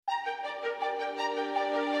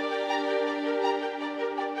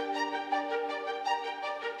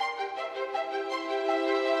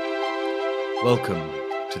Welcome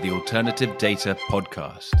to the Alternative Data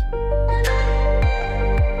Podcast.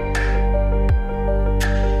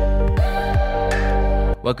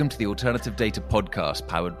 Welcome to the Alternative Data Podcast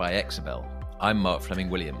powered by Exavel. I'm Mark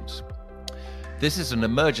Fleming-Williams. This is an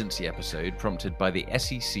emergency episode prompted by the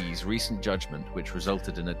SEC's recent judgment, which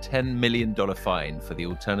resulted in a $10 million fine for the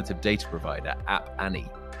alternative data provider App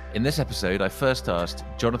Annie. In this episode, I first asked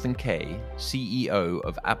Jonathan Kay, CEO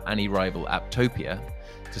of App Annie rival Apptopia,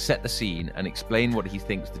 to set the scene and explain what he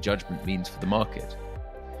thinks the judgment means for the market.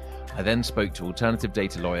 I then spoke to alternative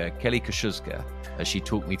data lawyer Kelly Koszulska as she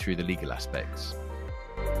talked me through the legal aspects.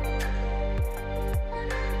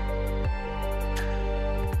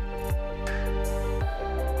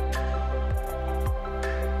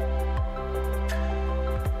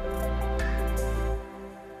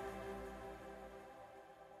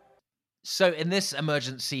 So in this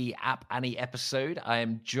emergency App Annie episode, I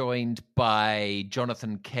am joined by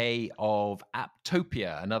Jonathan Kay of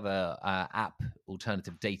Apptopia, another app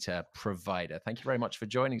alternative data provider. Thank you very much for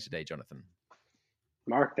joining today, Jonathan.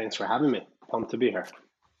 Mark, thanks for having me. Pumped to be here.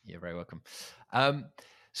 You're very welcome.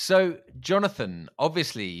 So, Jonathan,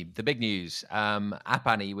 obviously the big news, App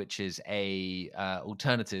Annie, which is an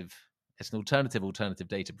alternative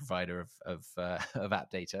data provider of app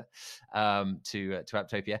data to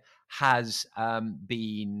Apptopia, has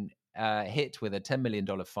been hit with a $10 million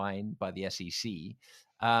fine by the SEC.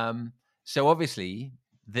 So obviously,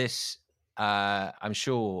 this I'm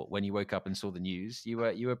sure when you woke up and saw the news, you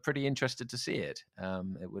were pretty interested to see it.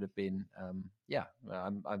 It would have been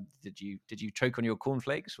did you choke on your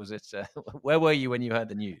cornflakes? Was it where were you when you heard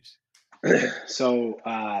the news? So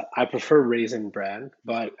I prefer Raisin Bran,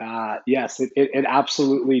 but yes, it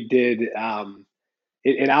absolutely did.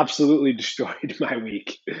 It absolutely destroyed my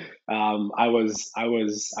week. I was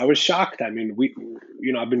shocked. I mean,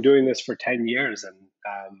 I've been doing this for 10 years, and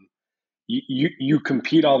you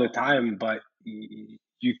compete all the time, but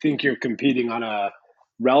you think you're competing on a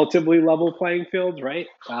relatively level playing field, right?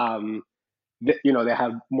 They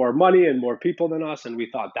have more money and more people than us, and we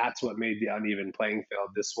thought that's what made the uneven playing field.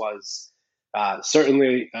 This was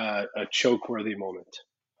certainly a choke-worthy moment.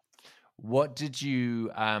 What did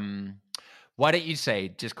you? Why don't you say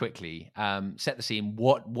just quickly, set the scene?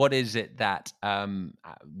 What is it that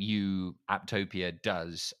Apptopia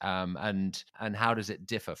does, and how does it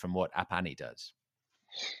differ from what App Annie does?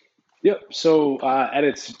 Yep. So at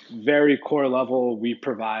its very core level, we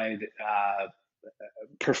provide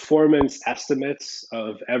performance estimates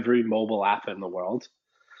of every mobile app in the world.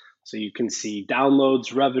 So you can see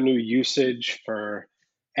downloads, revenue, usage for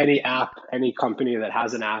any app, any company that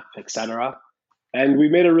has an app, etc. And we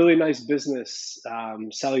made a really nice business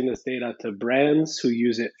selling this data to brands who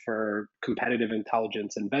use it for competitive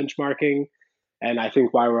intelligence and benchmarking. And I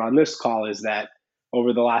think why we're on this call is that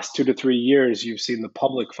over the last 2 to 3 years, you've seen the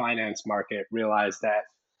public finance market realize that,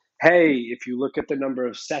 hey, if you look at the number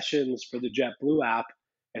of sessions for the JetBlue app,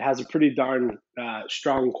 it has a pretty darn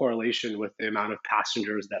strong correlation with the amount of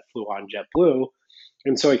passengers that flew on JetBlue.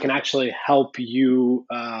 And so it can actually help you,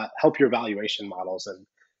 help your valuation models and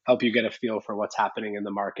help you get a feel for what's happening in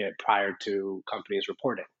the market prior to companies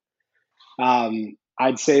reporting.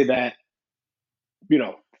 I'd say that,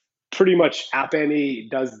 pretty much App Annie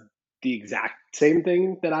does the exact same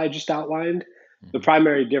thing that I just outlined. Mm-hmm. The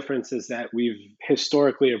primary difference is that we've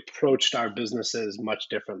historically approached our businesses much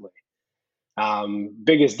differently.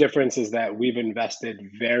 Biggest difference is that we've invested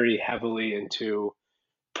very heavily into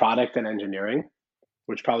product and engineering,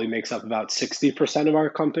 which probably makes up about 60% of our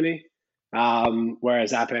company,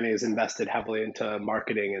 whereas App Annie is invested heavily into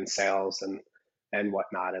marketing and sales and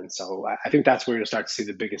whatnot. And so I think that's where you'll start to see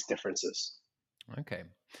the biggest differences. Okay.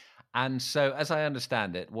 And so, as I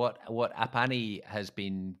understand it, what App Annie has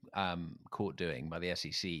been caught doing by the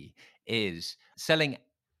SEC is selling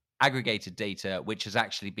aggregated data, which has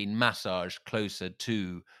actually been massaged closer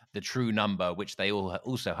to the true number, which they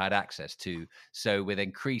also had access to. So with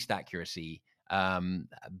increased accuracy,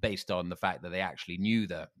 based on the fact that they actually knew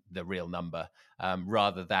the real number,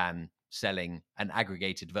 rather than selling an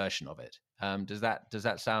aggregated version of it. Does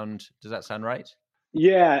that sound right?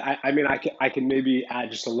 Yeah, I can maybe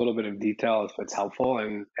add just a little bit of detail if it's helpful,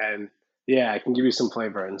 and yeah, I can give you some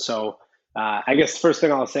flavor. And so I guess the first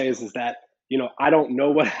thing I'll say is that I don't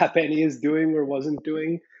know what App Annie is doing or wasn't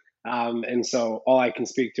doing. And so all I can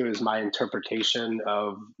speak to is my interpretation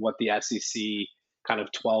of what the SEC kind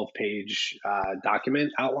of 12-page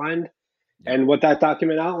document outlined. And what that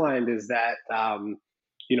document outlined is that,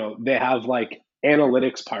 they have like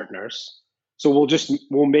analytics partners. So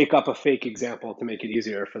we'll make up a fake example to make it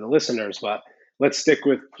easier for the listeners, but let's stick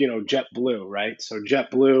with, JetBlue, right? So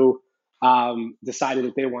JetBlue decided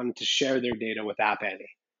that they wanted to share their data with App Annie.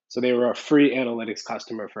 So they were a free analytics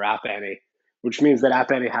customer for App Annie, which means that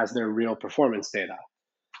App Annie has their real performance data.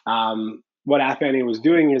 What App Annie was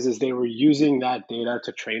doing is they were using that data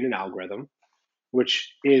to train an algorithm,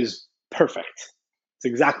 which is perfect. It's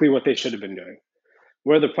exactly what they should have been doing.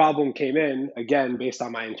 Where the problem came in, again, based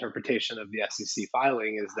on my interpretation of the SEC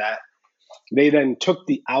filing, is that they then took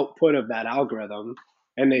the output of that algorithm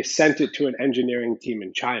and they sent it to an engineering team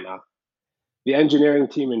in China. The engineering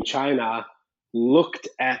team in China looked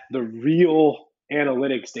at the real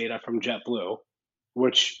analytics data from JetBlue,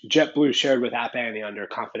 which JetBlue shared with App Annie under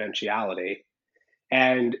confidentiality.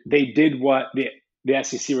 And they did what the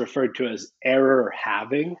SEC referred to as error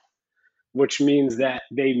halving, which means that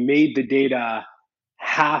they made the data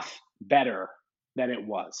half better than it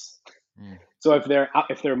was. So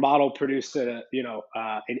if their model produced an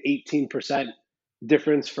 18%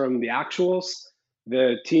 difference from the actuals,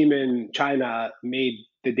 the team in China made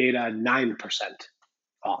the data 9%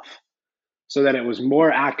 off. So that it was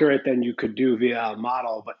more accurate than you could do via a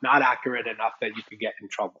model, but not accurate enough that you could get in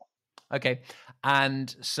trouble. Okay.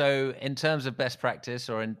 And so in terms of best practice,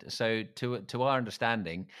 to our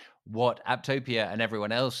understanding, what Apptopia and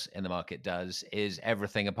everyone else in the market does is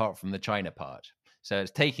everything apart from the China part. So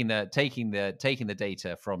it's taking the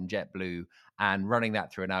data from JetBlue and running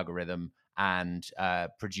that through an algorithm and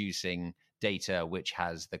producing data which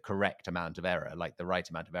has the correct amount of error, like the right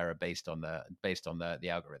amount of error based on the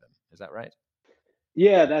algorithm. Is that right?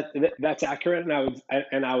 Yeah, that's accurate,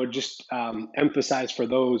 and I would just emphasize for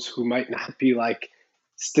those who might not be like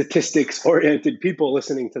statistics oriented people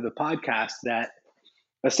listening to the podcast that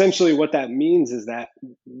essentially what that means is that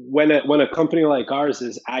when a company like ours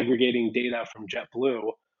is aggregating data from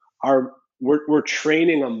JetBlue, we're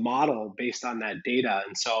training a model based on that data,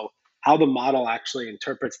 and so how the model actually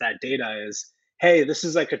interprets that data is, hey, this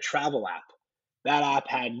is like a travel app. That app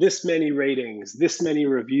had this many ratings, this many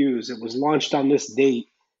reviews. It was launched on this date.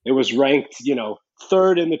 It was ranked,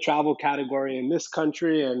 third in the travel category in this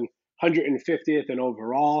country and 150th in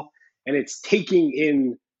overall. And it's taking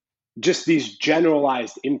in just these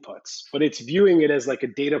generalized inputs, but it's viewing it as like a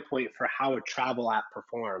data point for how a travel app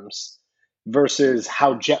performs versus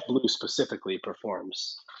how JetBlue specifically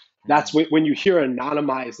performs. That's when you hear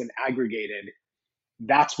anonymized and aggregated,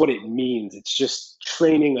 that's what it means. It's just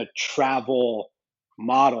training a travel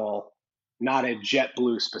model, not a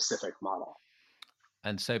JetBlue specific model.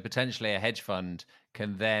 And so potentially a hedge fund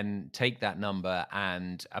can then take that number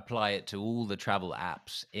and apply it to all the travel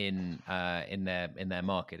apps in their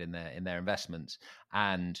market, in their investments,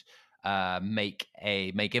 and make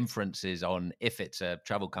inferences on if it's a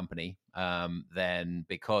travel company. Then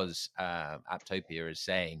because Apptopia is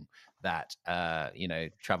saying that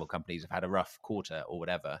travel companies have had a rough quarter or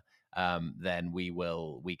whatever, then we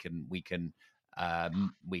can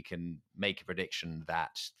make a prediction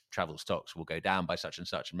that travel stocks will go down by such and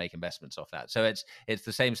such and make investments off that. So it's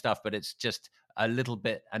the same stuff, but it's just a little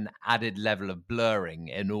bit an added level of blurring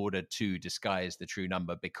in order to disguise the true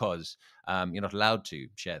number, because you're not allowed to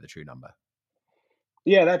share the true number.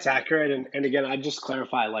 Yeah, that's accurate. And again, I just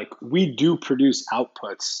clarify, like, we do produce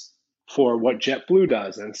outputs for what JetBlue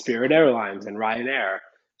does and Spirit Airlines and Ryanair.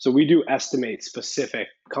 So we do estimate specific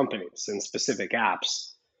companies and specific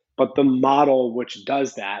apps. But the model which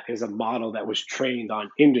does that is a model that was trained on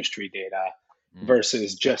industry data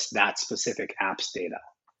versus just that specific app's data.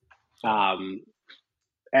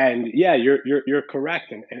 And yeah, you're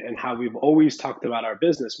correct. And how we've always talked about our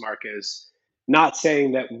business, Mark, is not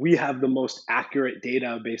saying that we have the most accurate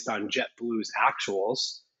data based on JetBlue's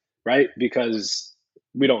actuals, right? Because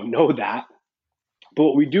we don't know that. But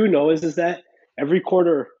what we do know is that every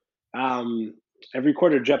quarter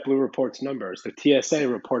JetBlue reports numbers. The TSA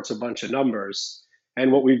reports a bunch of numbers.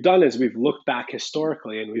 And what we've done is we've looked back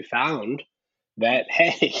historically and we found that,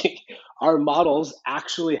 hey, our models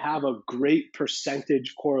actually have a great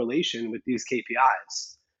percentage correlation with these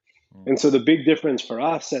KPIs. And so the big difference for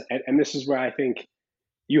us, and this is where I think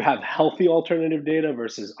you have healthy alternative data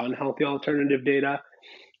versus unhealthy alternative data,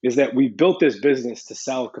 is that we built this business to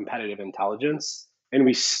sell competitive intelligence, and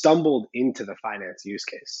we stumbled into the finance use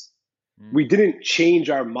case. We didn't change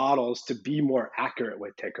our models to be more accurate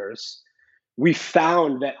with tickers. We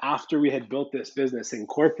found that after we had built this business in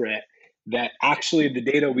corporate, that actually the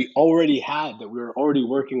data we already had, that we were already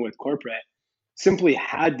working with corporate, simply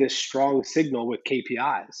had this strong signal with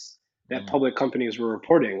KPIs that public companies were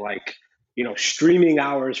reporting, like, streaming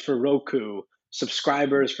hours for Roku,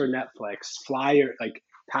 subscribers for Netflix, like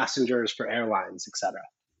passengers for airlines, etc.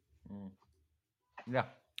 Yeah.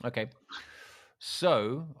 Okay.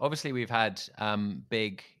 So obviously we've had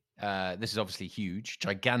big this is obviously huge,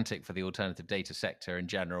 gigantic for the alternative data sector in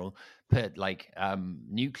general, but like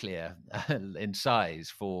nuclear in size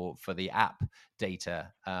for the app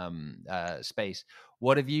data space.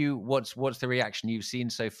 What's the reaction you've seen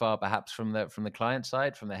so far, perhaps from the client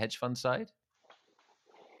side, from the hedge fund side?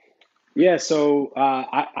 Yeah, so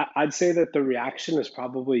I'd say that the reaction is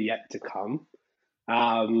probably yet to come.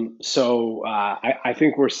 I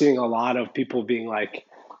think we're seeing a lot of people being like,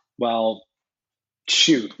 well,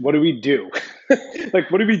 shoot, what do we do?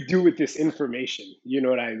 Like, what do we do with this information? You know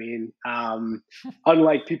what I mean?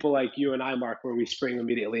 Unlike people like you and I, Mark, where we spring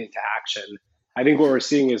immediately into action, I think what we're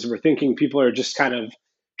seeing is we're thinking people are just kind of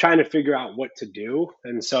trying to figure out what to do.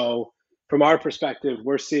 And so, from our perspective,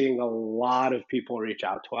 we're seeing a lot of people reach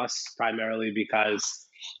out to us primarily because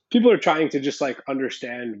people are trying to just like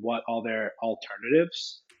understand what all their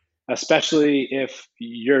alternatives, especially if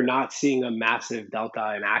you're not seeing a massive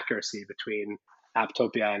delta in accuracy between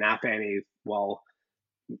Apptopia and App Annie. Well,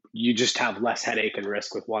 you just have less headache and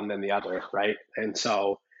risk with one than the other, right? And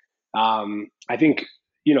so I think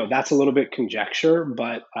that's a little bit conjecture,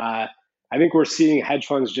 but I think we're seeing hedge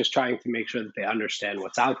funds just trying to make sure that they understand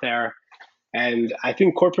what's out there. And I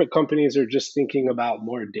think corporate companies are just thinking about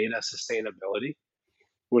more data sustainability,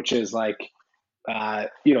 which is like, they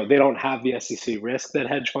don't have the SEC risk that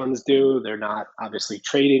hedge funds do. They're not obviously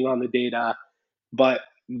trading on the data, but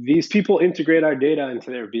these people integrate our data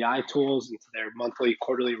into their BI tools, into their monthly,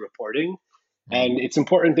 quarterly reporting. And it's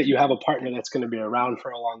important that you have a partner that's going to be around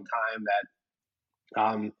for a long time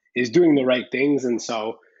that is doing the right things. And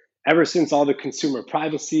so, ever since all the consumer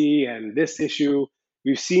privacy and this issue,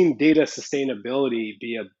 we've seen data sustainability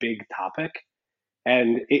be a big topic.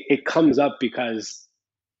 And it comes up because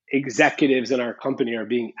executives in our company are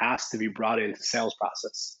being asked to be brought into sales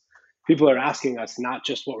process. People are asking us not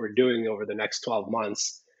just what we're doing over the next 12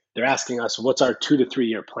 months, they're asking us what's our 2 to 3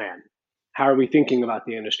 year plan? How are we thinking about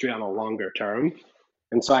the industry on a longer term?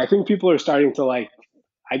 And so I think people are starting to like,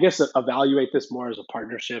 I guess, evaluate this more as a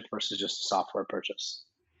partnership versus just a software purchase.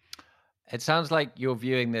 It sounds like you're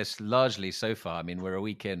viewing this largely so far. I mean, we're a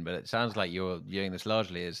week in, but it sounds like you're viewing this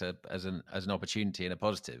largely as an opportunity and a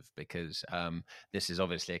positive, because this is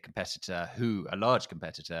obviously a large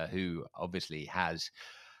competitor who obviously has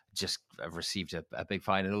just received a big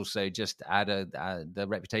fine, and also just add the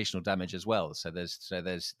reputational damage as well. So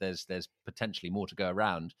there's potentially more to go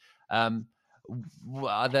around.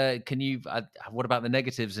 What about the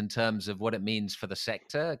negatives in terms of what it means for the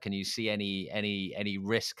sector? Can you see any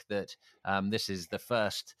risk that this is the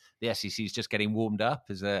SEC is just getting warmed up?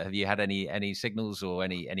 Have you had any signals or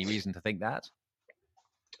any reason to think that?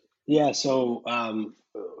 Yeah, so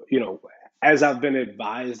you know, as I've been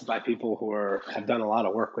advised by people who have done a lot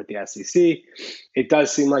of work with the SEC, it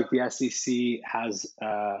does seem like the SEC has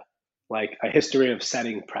like a history of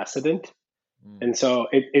setting precedent. Mm. And so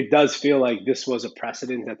it does feel like this was a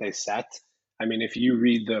precedent that they set. I mean, if you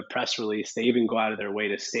read the press release, they even go out of their way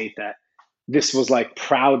to state that this was like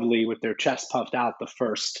proudly with their chest puffed out the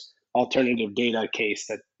first alternative data case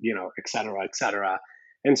that, et cetera, et cetera.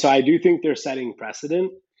 And so I do think they're setting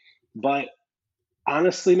precedent. But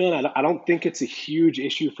honestly, man, I don't think it's a huge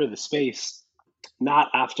issue for the space. Not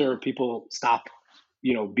after people stop,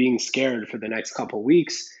 being scared for the next couple of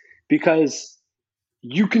weeks, because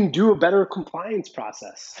you can do a better compliance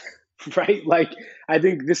process, right? Like, I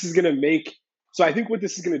think this is going to make, so I think what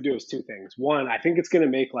this is going to do is two things. One, I think it's going to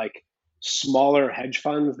make like smaller hedge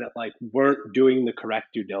funds that like weren't doing the correct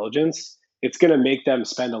due diligence, it's going to make them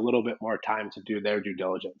spend a little bit more time to do their due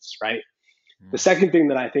diligence, right? The Mm. second thing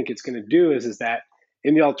that I think it's going to do is that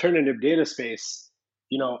in the alternative data space,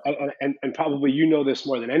 and probably this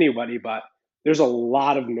more than anybody, but there's a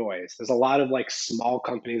lot of noise. There's a lot of like small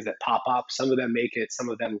companies that pop up. Some of them make it, some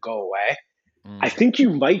of them go away. I Mm. think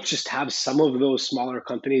you might just have some of those smaller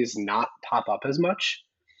companies not pop up as much.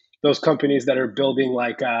 Those companies that are building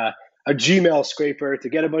like a Gmail scraper to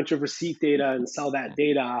get a bunch of receipt data and sell that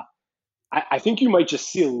data. I think you might just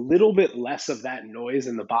see a little bit less of that noise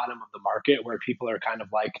in the bottom of the market where people are kind of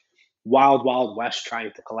like wild, wild west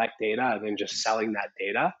trying to collect data and then just selling that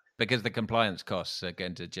data. Because the compliance costs are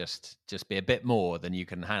going to just be a bit more than you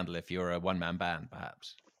can handle if you're a one-man band,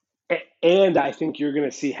 perhaps. And I think you're going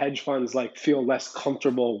to see hedge funds like feel less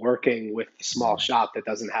comfortable working with the small Mm. shop that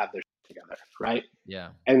doesn't have their shit together, right?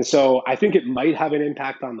 Yeah. And so I think it might have an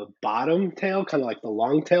impact on the bottom tail, kind of like the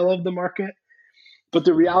long tail of the market. But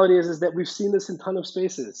the reality is that we've seen this in a ton of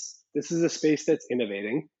spaces. This is a space that's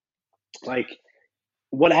innovating. Like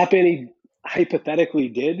what App Annie hypothetically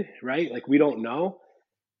did, right? Like we don't know.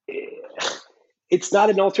 it's not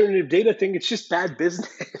an alternative data thing. It's just bad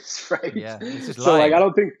business, right? Yeah, it's just So like, I lying.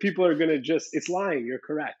 don't think people are going to just, it's lying. You're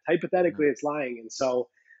correct. Hypothetically, Mm. it's lying. And so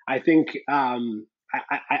I think,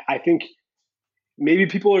 I think maybe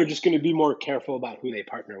people are just going to be more careful about who they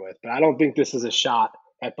partner with, but I don't think this is a shot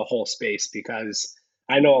at the whole space, because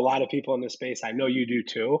I know a lot of people in this space. I know you do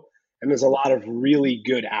too. And there's a lot of really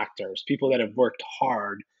good actors, people that have worked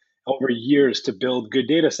hard over years to build good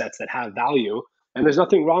data sets that have value. And there's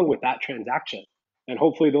nothing wrong with that transaction. And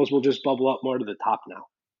hopefully those will just bubble up more to the top now.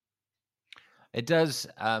 It does.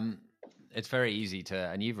 It's very easy to,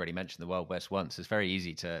 and you've already mentioned the Wild West once. It's very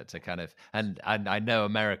easy to kind of, and I know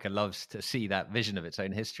America loves to see that vision of its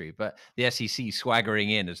own history, but the SEC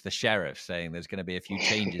swaggering in as the sheriff, saying there's going to be a few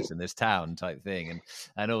changes in this town, type thing,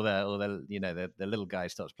 and all the the little guy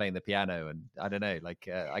starts playing the piano, and I don't know, like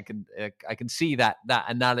I can see that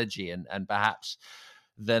analogy, and perhaps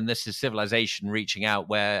then this is civilization reaching out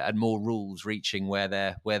where, and more rules reaching where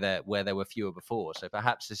there were fewer before. So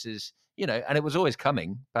perhaps this is, and it was always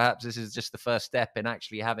coming. Perhaps this is just the first step in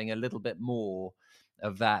actually having a little bit more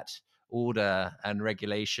of that order and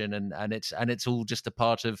regulation, and it's all just a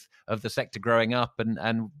part of the sector growing up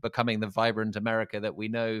and becoming the vibrant America that we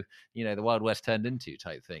know, the Wild West turned into,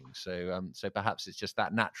 type thing. So so perhaps it's just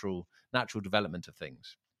that natural development of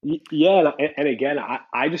things. Yeah, and again,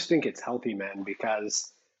 I just think it's healthy, man,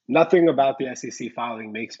 because nothing about the SEC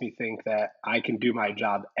filing makes me think that I can do my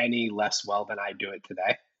job any less well than I do it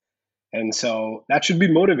today. And so that should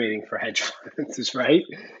be motivating for hedge funds, right?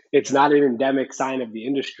 It's not an endemic sign of the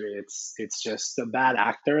industry. It's just a bad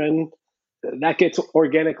actor, and that gets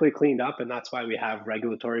organically cleaned up, and that's why we have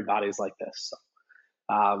regulatory bodies like this. So,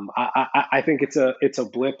 I think it's a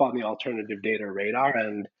blip on the alternative data radar,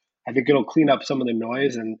 and I think it'll clean up some of the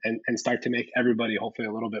noise, and start to make everybody hopefully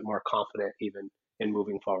a little bit more confident even in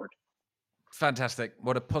moving forward. Fantastic.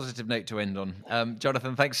 What a positive note to end on.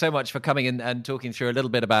 Jonathan, thanks so much for coming in and talking through a little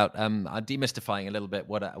bit about demystifying a little bit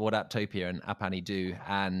what Apptopia and App Annie do,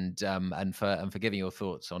 and for giving your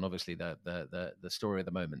thoughts on obviously the story of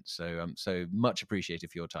the moment. So so much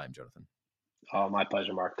appreciated for your time, Jonathan. Oh, my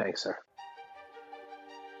pleasure, Mark. Thanks, sir.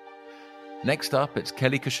 Next up, it's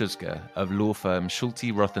Kelly Kosciuska of law firm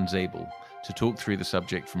Schulte, Roth & Zabel to talk through the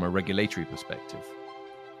subject from a regulatory perspective.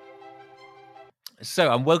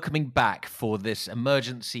 So I'm welcoming back for this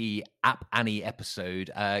emergency App Annie episode,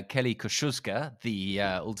 Kelly Kosciuska, the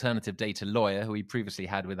alternative data lawyer who we previously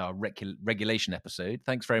had with our regulation episode.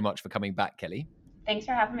 Thanks very much for coming back, Kelly. Thanks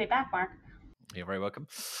for having me back, Mark. You're very welcome.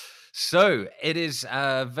 So it is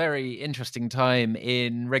a very interesting time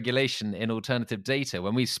in regulation in alternative data.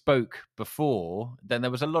 When we spoke before, then there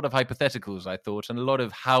was a lot of hypotheticals, I thought, and a lot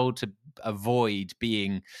of how to avoid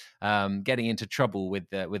being getting into trouble with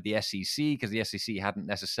the SEC, because the SEC hadn't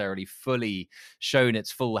necessarily fully shown its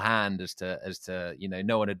full hand as to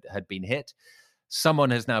no one had been hit.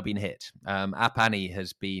 Someone has now been hit. App Annie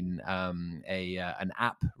has been an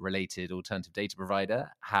app-related alternative data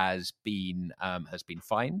provider has been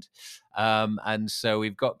fined, and so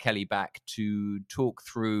we've got Kelly back to talk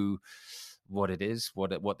through what it is, what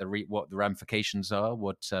the ramifications are,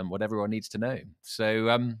 what everyone needs to know.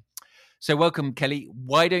 So so welcome, Kelly.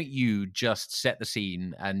 Why don't you just set the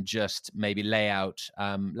scene and just maybe lay out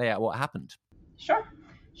what happened? Sure.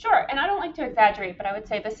 And I don't like to exaggerate, but I would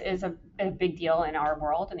say this is a big deal in our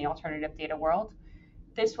world, in the alternative data world.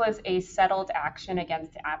 This was a settled action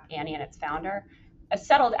against App Annie and its founder. A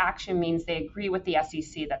settled action means they agree with the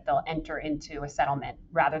SEC that they'll enter into a settlement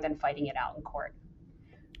rather than fighting it out in court.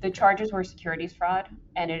 The charges were securities fraud,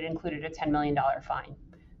 and it included a $10 million fine.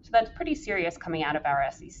 So that's pretty serious coming out of our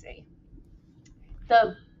SEC.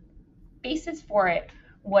 The basis for it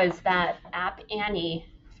was that App Annie,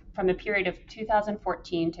 from the period of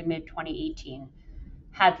 2014 to mid-2018,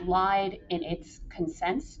 had lied in its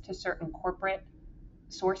consents to certain corporate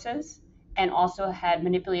sources, and also had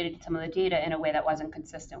manipulated some of the data in a way that wasn't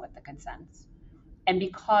consistent with the consents. And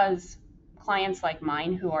because clients like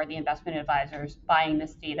mine, who are the investment advisors buying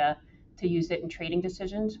this data to use it in trading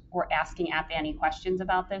decisions, were asking App Annie questions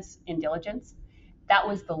about this in diligence, that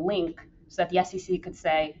was the link so that the SEC could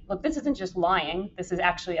say, look, this isn't just lying, this is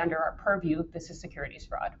actually under our purview, this is securities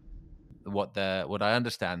fraud. What I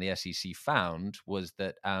understand the SEC found was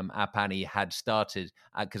that App Annie had started,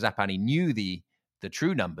 because App Annie knew the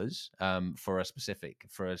true numbers for a specific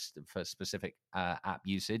app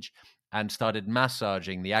usage, and started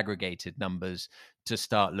massaging the aggregated numbers to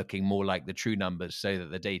start looking more like the true numbers, so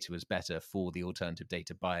that the data was better for the alternative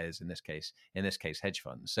data buyers, in this case hedge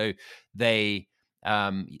funds. So they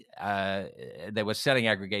they were selling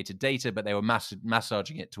aggregated data, but they were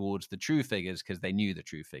massaging it towards the true figures because they knew the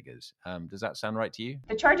true figures. Does that sound right to you?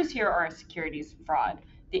 The charges here are securities fraud.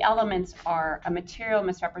 The elements are a material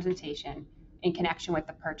misrepresentation in connection with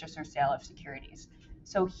the purchase or sale of securities.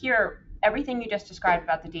 So here, everything you just described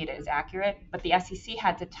about the data is accurate, but the SEC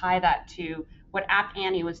had to tie that to what App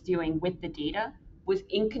Annie was doing with the data was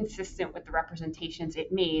inconsistent with the representations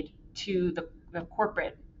it made to the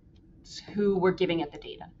corporate who were giving it the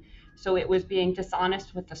data. So it was being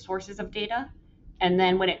dishonest with the sources of data. And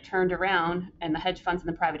then when it turned around and the hedge funds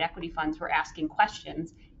and the private equity funds were asking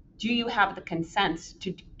questions, do you have the consents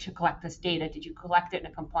to collect this data? Did you collect it in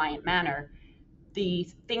a compliant manner? The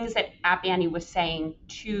things that App Annie was saying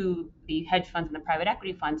to the hedge funds and the private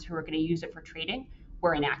equity funds who were going to use it for trading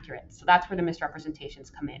were inaccurate. So that's where the misrepresentations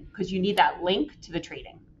come in, because you need that link to the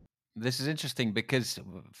trading. This is interesting because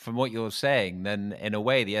from what you're saying, then in a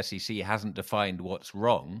way, the SEC hasn't defined what's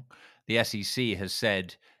wrong. The SEC has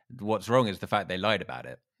said what's wrong is the fact they lied about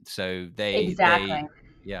it. So Exactly.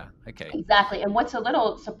 Yeah, okay. Exactly. And what's a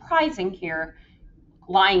little surprising here,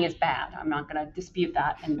 lying is bad. I'm not going to dispute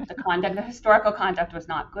that. And the historical conduct was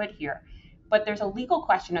not good here. But there's a legal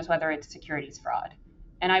question as whether it's securities fraud.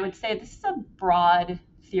 And I would say this is a broad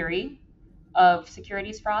theory of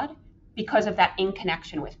securities fraud because of that in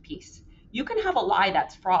connection with piece. You can have a lie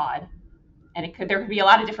that's fraud, and there could be a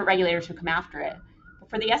lot of different regulators who come after it. But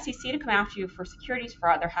for the SEC to come after you for securities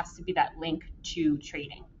fraud, there has to be that link to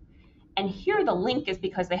trading. And here the link is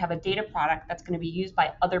because they have a data product that's going to be used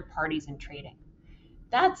by other parties in trading.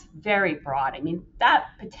 That's very broad. I mean, that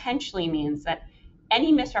potentially means that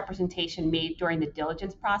any misrepresentation made during the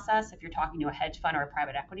diligence process, if you're talking to a hedge fund or a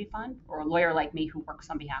private equity fund or a lawyer like me who works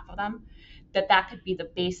on behalf of them, that could be the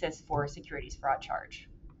basis for a securities fraud charge.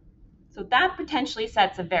 So that potentially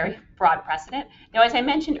sets a very broad precedent. Now, as I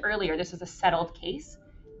mentioned earlier, this is a settled case.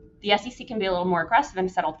 The SEC can be a little more aggressive in a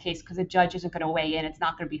settled case because a judge isn't going to weigh in. It's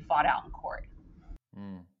not going to be fought out in court.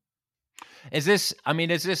 Is this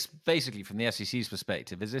basically from the SEC's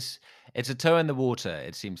perspective, it's a toe in the water,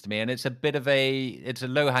 it seems to me, and it's a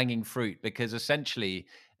low-hanging fruit because essentially,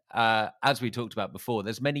 as we talked about before,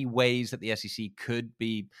 there's many ways that the SEC could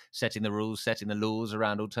be setting the rules, setting the laws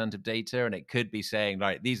around alternative data, and it could be saying,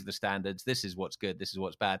 right, these are the standards, this is what's good, this is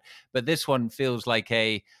what's bad. But this one feels like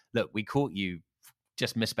look, we caught you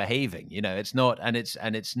just misbehaving. It's not, and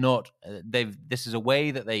it's not. This is a way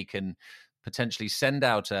that they can potentially send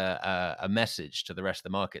out a message to the rest of the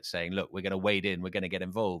market saying, look, we're going to wade in, we're going to get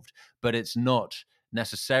involved, but it's not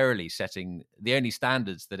necessarily setting. The only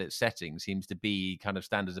standards that it's setting seems to be kind of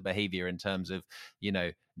standards of behavior in terms of,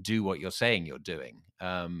 do what you're saying you're doing.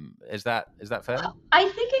 Is that fair? I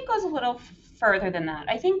think it goes a little further than that.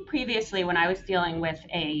 I think previously when I was dealing with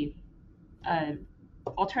a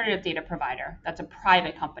alternative data provider that's a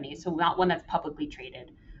private company, so not one that's publicly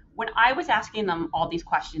traded, when I was asking them all these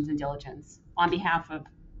questions in diligence on behalf of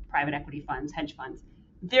private equity funds, hedge funds,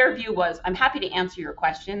 their view was, I'm happy to answer your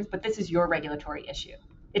questions, but this is your regulatory issue.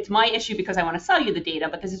 It's my issue because I want to sell you the data,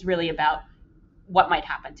 but this is really about what might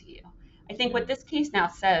happen to you. I think what this case now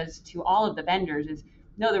says to all of the vendors is,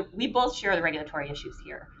 no, we both share the regulatory issues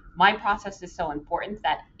here. My process is so important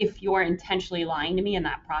that if you're intentionally lying to me in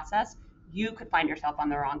that process, you could find yourself on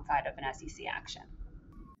the wrong side of an SEC action.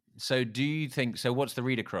 So do you think, what's the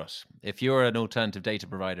read across? If you're an alternative data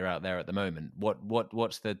provider out there at the moment,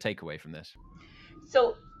 what's the takeaway from this?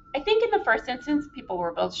 So I think in the first instance, people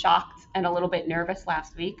were both shocked and a little bit nervous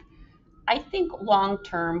last week. I think long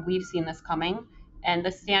term, we've seen this coming, and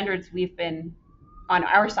the standards we've been on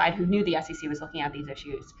our side who knew the SEC was looking at these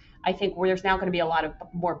issues, I think there's now going to be a lot of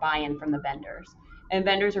more buy-in from the vendors. And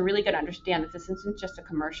vendors are really going to understand that this isn't just a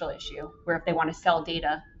commercial issue where if they want to sell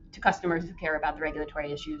data to customers who care about the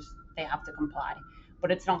regulatory issues, they have to comply.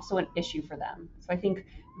 But it's also an issue for them. So I think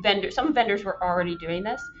some vendors were already doing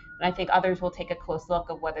this, and I think others will take a close look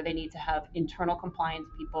of whether they need to have internal compliance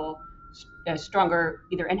people, stronger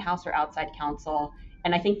either in-house or outside counsel.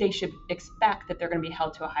 And I think they should expect that they're going to be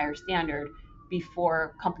held to a higher standard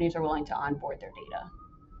before companies are willing to onboard their data.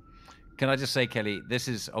 Can I just say, Kelly, this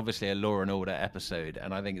is obviously a Law and Order episode,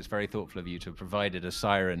 and I think it's very thoughtful of you to have provided a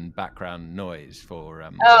siren background noise for.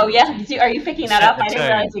 Oh yeah, are you picking that up? I didn't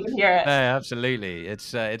realize you could hear it. No, absolutely,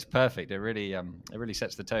 it's perfect. It really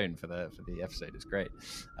sets the tone for the episode. It's great.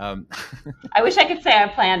 I wish I could say I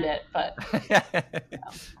planned it, but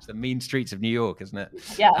it's the mean streets of New York, isn't it?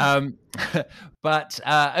 Yeah. But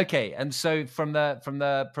okay, and so from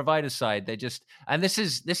the provider side, they just, and this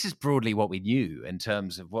is broadly what we knew in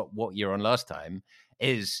terms of what you're on last time,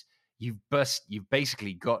 is you've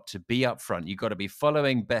basically got to be upfront. You've got to be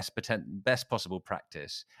following best possible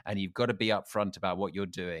practice, and you've got to be upfront about what you're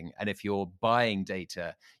doing. And if you're buying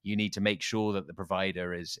data, you need to make sure that the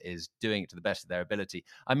provider is doing it to the best of their ability.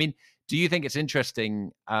 I mean, do you think it's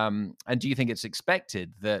interesting, and do you think it's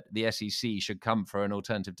expected that the SEC should come for an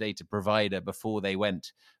alternative data provider before they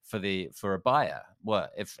went for a buyer? Well,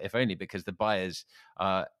 if only because the buyers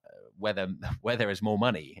where there is more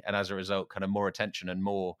money, and as a result, kind of more attention and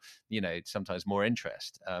more, sometimes more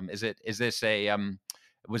interest. Is this a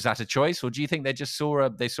was that a choice, or do you think they just saw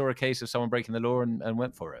a case of someone breaking the law and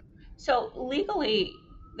went for it? So legally,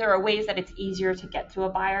 there are ways that it's easier to get to a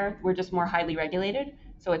buyer. We're just more highly regulated,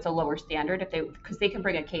 so it's a lower standard because they can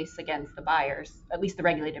bring a case against the buyers, at least the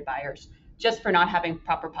regulated buyers, just for not having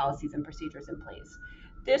proper policies and procedures in place.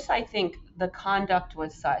 This, I think, the conduct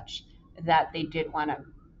was such that they did want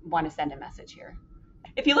to send a message here.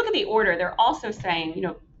 If you look at the order, they're also saying,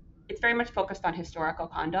 it's very much focused on historical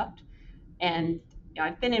conduct, and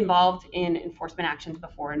I've been involved in enforcement actions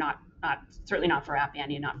before, certainly not for App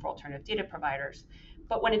Annie and not for alternative data providers.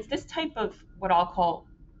 But when it's this type of what I'll call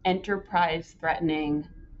enterprise threatening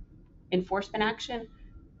enforcement action,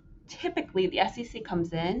 typically the SEC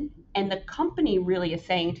comes in and the company really is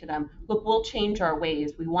saying to them, look, we'll change our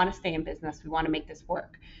ways. We want to stay in business. We want to make this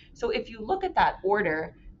work. So if you look at that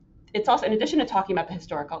order, it's also, in addition to talking about the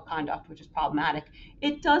historical conduct, which is problematic,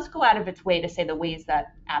 it does go out of its way to say the ways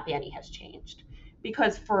that App Annie has changed.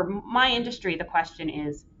 Because for my industry, the question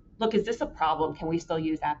is, look, is this a problem? Can we still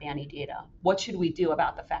use App Annie data? What should we do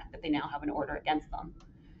about the fact that they now have an order against them?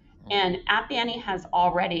 And App Annie has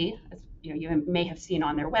already, you may have seen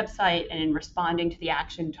on their website and in responding to the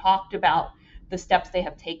action, talked about the steps they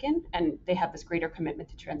have taken, and they have this greater commitment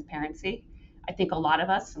to transparency. I think a lot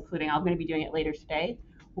of us, including I'm going to be doing it later today,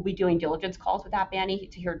 will be doing diligence calls with App Annie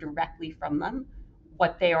to hear directly from them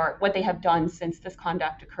what they have done since this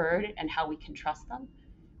conduct occurred and how we can trust them.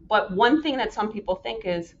 But one thing that some people think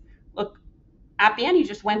is, look, App Annie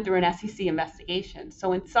just went through an SEC investigation.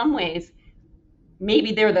 So in some ways,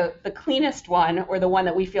 maybe they're the cleanest one, or the one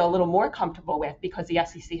that we feel a little more comfortable with because the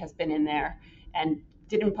SEC has been in there and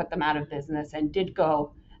didn't put them out of business and did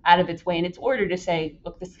go out of its way in its order to say,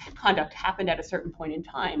 look, this conduct happened at a certain point in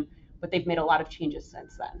time, but they've made a lot of changes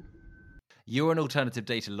since then. You're an alternative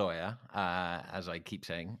data lawyer, as I keep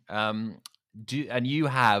saying. And you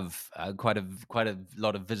have quite a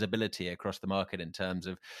lot of visibility across the market in terms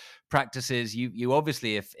of practices. You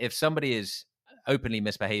obviously, if somebody is openly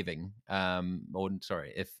misbehaving,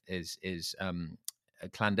 is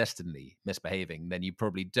clandestinely misbehaving, then you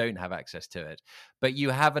probably don't have access to it. But you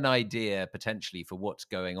have an idea potentially for what's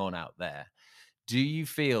going on out there. Do you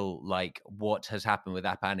feel like what has happened with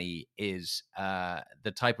App Annie is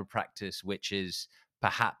the type of practice which is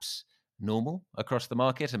perhaps normal across the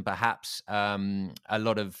market, and perhaps a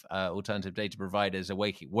lot of alternative data providers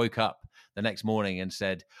woke up the next morning and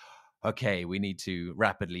said, okay, we need to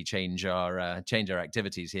rapidly change our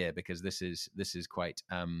activities here, because this is quite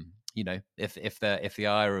if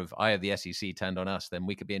the eye of the SEC turned on us, then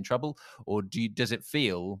we could be in trouble? Or does it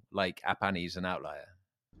feel like App Annie's an outlier?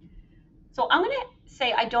 So I'm going to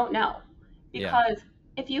say I don't know, because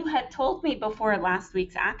if you had told me before last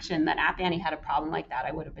week's action that App Annie had a problem like that,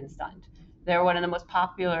 I would have been stunned. They're one of the most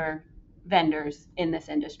popular vendors in this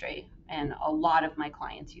industry, and a lot of my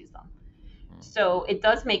clients use them. So it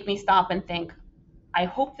does make me stop and think, I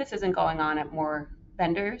hope this isn't going on at more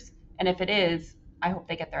vendors. And if it is, I hope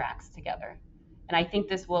they get their acts together. And I think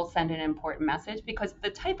this will send an important message, because the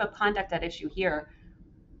type of conduct at issue here,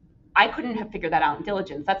 I couldn't have figured that out in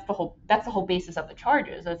diligence. That's the whole basis of the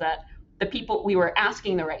charges, is that the people, we were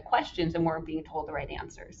asking the right questions and weren't being told the right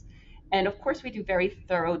answers. And of course we do very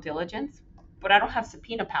thorough diligence, but I don't have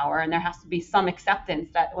subpoena power, and there has to be some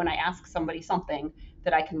acceptance that when I ask somebody something,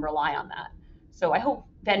 that I can rely on that. So I hope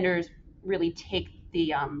vendors really take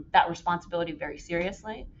that responsibility very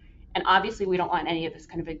seriously. And obviously we don't want any of this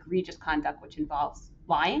kind of egregious conduct which involves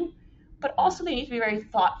lying, but also they need to be very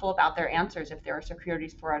thoughtful about their answers if there are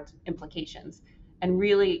securities fraud implications, and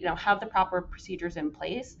really have the proper procedures in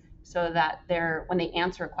place so that when they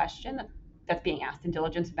answer a question that's being asked in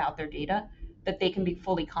diligence about their data, that they can be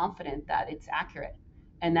fully confident that it's accurate,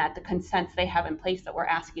 and that the consents they have in place that we're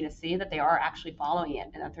asking to see, that they are actually following it,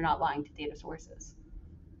 and that they're not lying to data sources.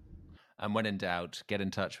 And when in doubt, get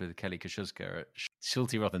in touch with Kelly Kosciuska at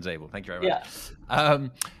Schulte, Roth & Zabel. Thank you very much. Yeah.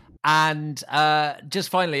 And just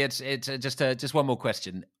finally, it's just one more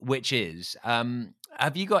question, which is,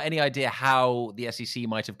 Have you got any idea how the SEC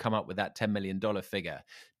might have come up with that $10 million figure?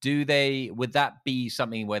 Would that be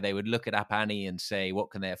something where they would look at App Annie and say, what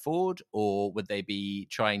can they afford? Or would they be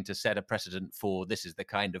trying to set a precedent for this is the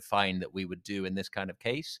kind of fine that we would do in this kind of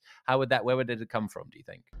case? Where would it come from, do you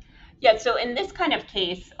think? Yeah, so in this kind of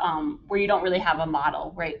case, where you don't really have a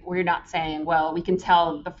model, right, where you're not saying, well, we can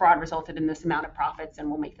tell the fraud resulted in this amount of profits and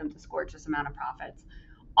we'll make them disgorge this amount of profits.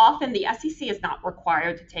 Often the SEC is not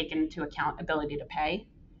required to take into account ability to pay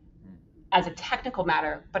as a technical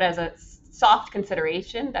matter, but as a soft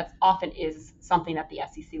consideration, that often is something that the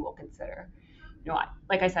SEC will consider.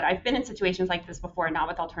 Like I said, I've been in situations like this before, not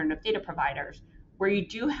with alternative data providers, where you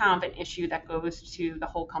do have an issue that goes to the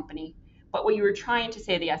whole company. But what you were trying to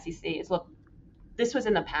say to the SEC is, look, this was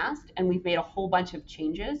in the past, and we've made a whole bunch of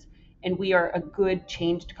changes, and we are a good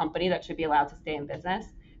changed company that should be allowed to stay in business.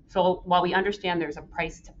 So while we understand there's a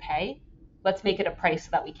price to pay, let's make it a price so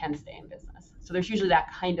that we can stay in business. So there's usually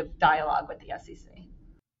that kind of dialogue with the SEC.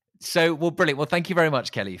 So, well, brilliant. Well, thank you very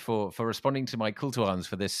much, Kelly, for responding to my call to arms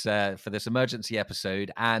for this emergency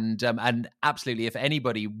episode. And absolutely, if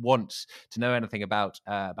anybody wants to know anything about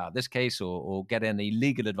this case or get any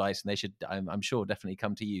legal advice, and they should, I'm sure, definitely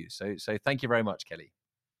come to you. So thank you very much, Kelly.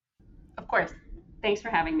 Of course. Thanks for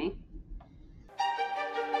having me.